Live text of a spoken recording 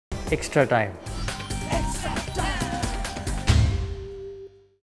extra time.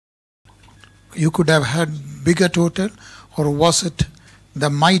 You could have had bigger total, or was it the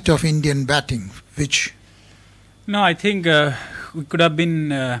might of Indian batting which? No, I think we could have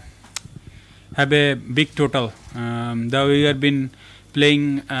been have a big total. Though we have been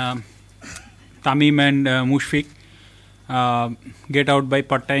playing Tamim and Mushfiq, get out by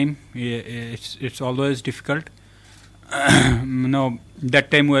part time. It's always difficult.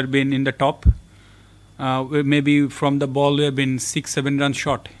 That time we have been in the top. Maybe from the ball we have been 6-7 runs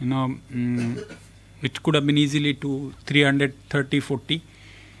short. It could have been easily to 330-40.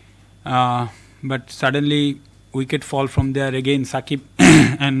 But suddenly wicket fall from there again. Saqib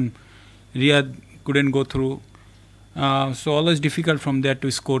and Riyad couldn't go through. So always difficult from there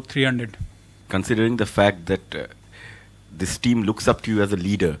to score 300. Considering the fact that this team looks up to you as a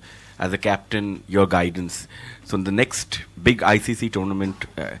leader, as a captain, your guidance. So in the next big ICC tournament,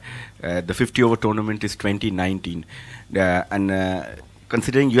 the 50-over tournament is 2019.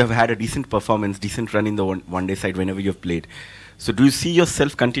 Considering you have had a decent performance, decent run in the one-day side whenever you have played. So do you see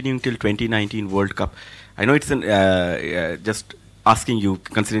yourself continuing till 2019 World Cup? I know it's just asking you,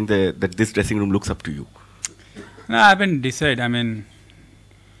 considering that this dressing room looks up to you. No, I haven't decided. I mean,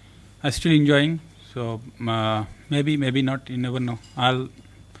 I'm still enjoying. So maybe not. You never know. I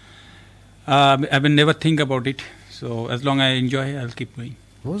will never think about it. So as long as I enjoy, I'll keep going.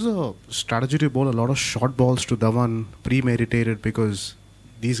 Was a strategy to bowl a lot of short balls to Dhawan premeditated, because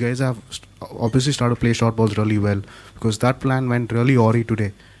these guys have obviously started to play short balls really well, because that plan went really awry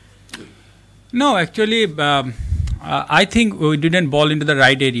today? No, actually, I think we didn't ball into the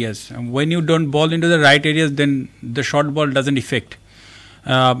right areas. When you don't ball into the right areas, then the short ball doesn't affect.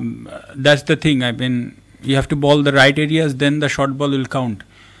 That's the thing. I mean, you have to ball the right areas, then the short ball will count.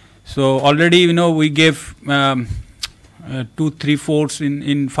 So already, we gave 2-3-4s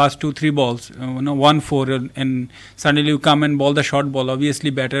in first 2-3 balls, 1-4, and suddenly you come and ball the short ball. Obviously,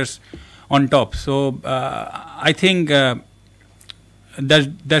 batters on top. So I think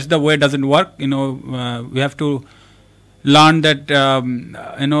that's the way it doesn't work. We have to learn that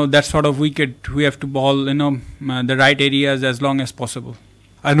that sort of wicket we have to ball the right areas as long as possible.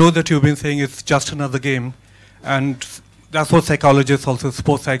 I know that you've been saying it's just another game, and that's what psychologists also,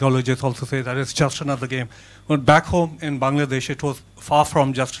 sports psychologists also say, that it's just another game. But back home in Bangladesh, it was far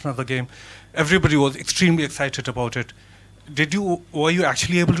from just another game. Everybody was extremely excited about it. Were you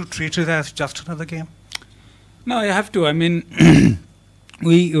actually able to treat it as just another game? No, I have to. I mean,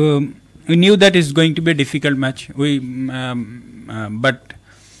 we knew that it's going to be a difficult match. But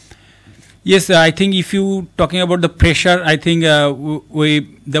yes, I think if you talking about the pressure, I think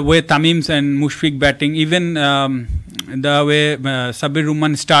the way Tamim's and Mushfiq batting, even the way Sabir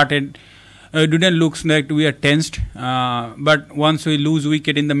Rahman started, didn't look like we are tensed. But once we lose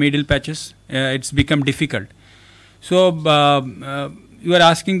wicket in the middle patches, it's become difficult. So you are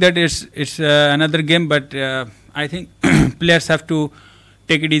asking that it's another game, but I think players have to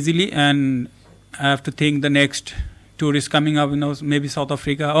take it easily, and I have to think the next tour is coming up. Maybe South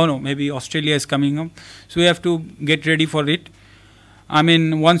Africa. Oh no, maybe Australia is coming up. So we have to get ready for it. I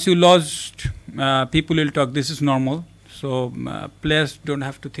mean, once you lost, people will talk. This is normal. So players don't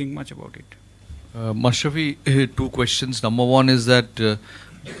have to think much about it. Mashrafi, two questions. Number one is that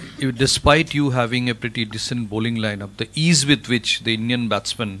despite you having a pretty decent bowling lineup, the ease with which the Indian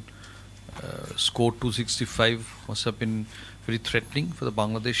batsmen scored 265 must have been very threatening for the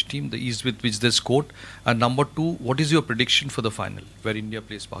Bangladesh team, the ease with which they scored. And number two, what is your prediction for the final where India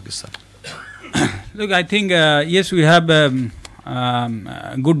plays Pakistan? Look, I think, yes, we have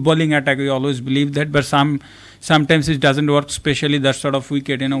good bowling attack. We always believe that, but sometimes it doesn't work, especially that sort of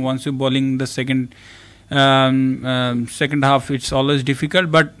wicket. Once you're bowling the second half, it's always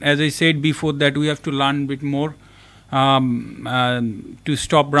difficult. But as I said before, that we have to learn a bit more to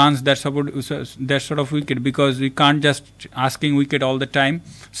stop runs, that sort of wicket, because we can't just asking wicket all the time,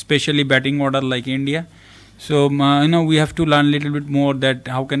 especially batting order like India. So we have to learn a little bit more that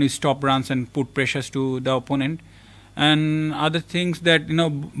how can we stop runs and put pressures to the opponent, and other things that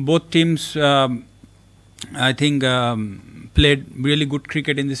both teams I think played really good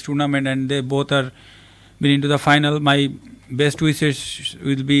cricket in this tournament, and they both are been into the final. My best wishes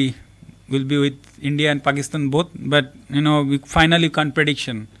will be with India and Pakistan both, but we finally can't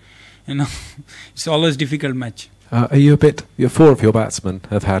prediction. It's always difficult match. Are you four of your batsmen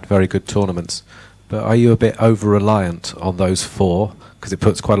have had very good tournaments, but are you a bit over reliant on those four, because it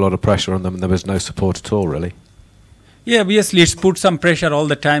puts quite a lot of pressure on them and there was no support at all really? Yeah, obviously it's put some pressure all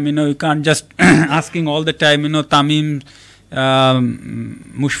the time. You can't just asking all the time. Tamim,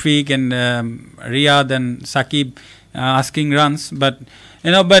 Mushfiq and Riyad and Saqib asking runs, but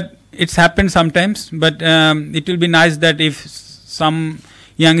it's happened sometimes, but it will be nice that if some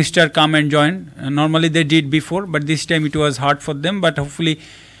youngster come and join. Normally they did before, but this time it was hard for them. But hopefully,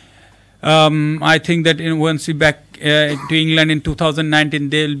 I think that once we back to England in 2019,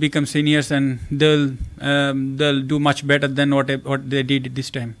 they'll become seniors and they'll do much better than what they did this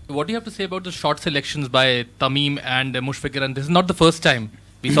time. What do you have to say about the shot selections by Tamim and Mushfiqur? And this is not the first time.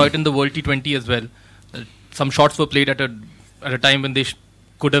 We saw it in the World T20 as well. Some shots were played at a time when they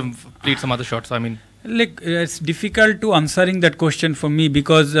could have played some other shots. I mean, like it's difficult to answering that question for me,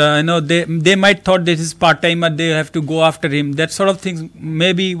 because they might thought this is part timer, they have to go after him. That sort of things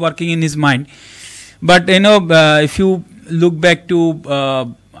may be working in his mind. But if you look back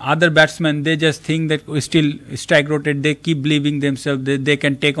to other batsmen, they just think that we still strike rotate. They keep believing themselves that they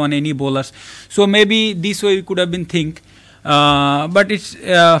can take on any bowlers. So maybe this way we could have been think. But it's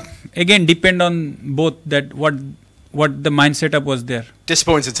again depend on both that what the mindset up was there.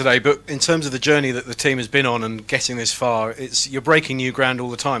 Disappointed today, but in terms of the journey that the team has been on and getting this far, you're breaking new ground all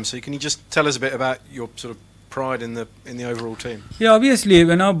the time. So can you just tell us a bit about your sort of pride in the overall team? Yeah, obviously,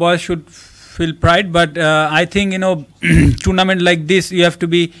 boys should feel pride, but I think tournament like this, you have to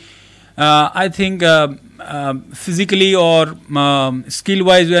be, I think, physically or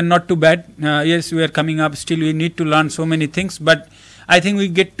skill-wise, we are not too bad. Yes, we are coming up. Still, we need to learn so many things, but I think we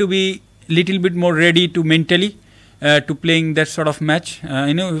get to be little bit more ready to mentally. To playing that sort of match,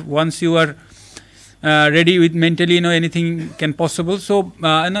 once you are ready with mentally, anything can possible. So,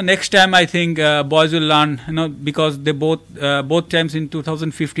 next time I think boys will learn, because they both times in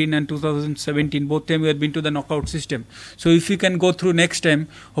 2015 and 2017, both times we have been to the knockout system. So, if you can go through next time,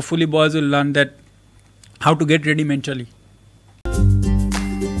 hopefully boys will learn that how to get ready mentally.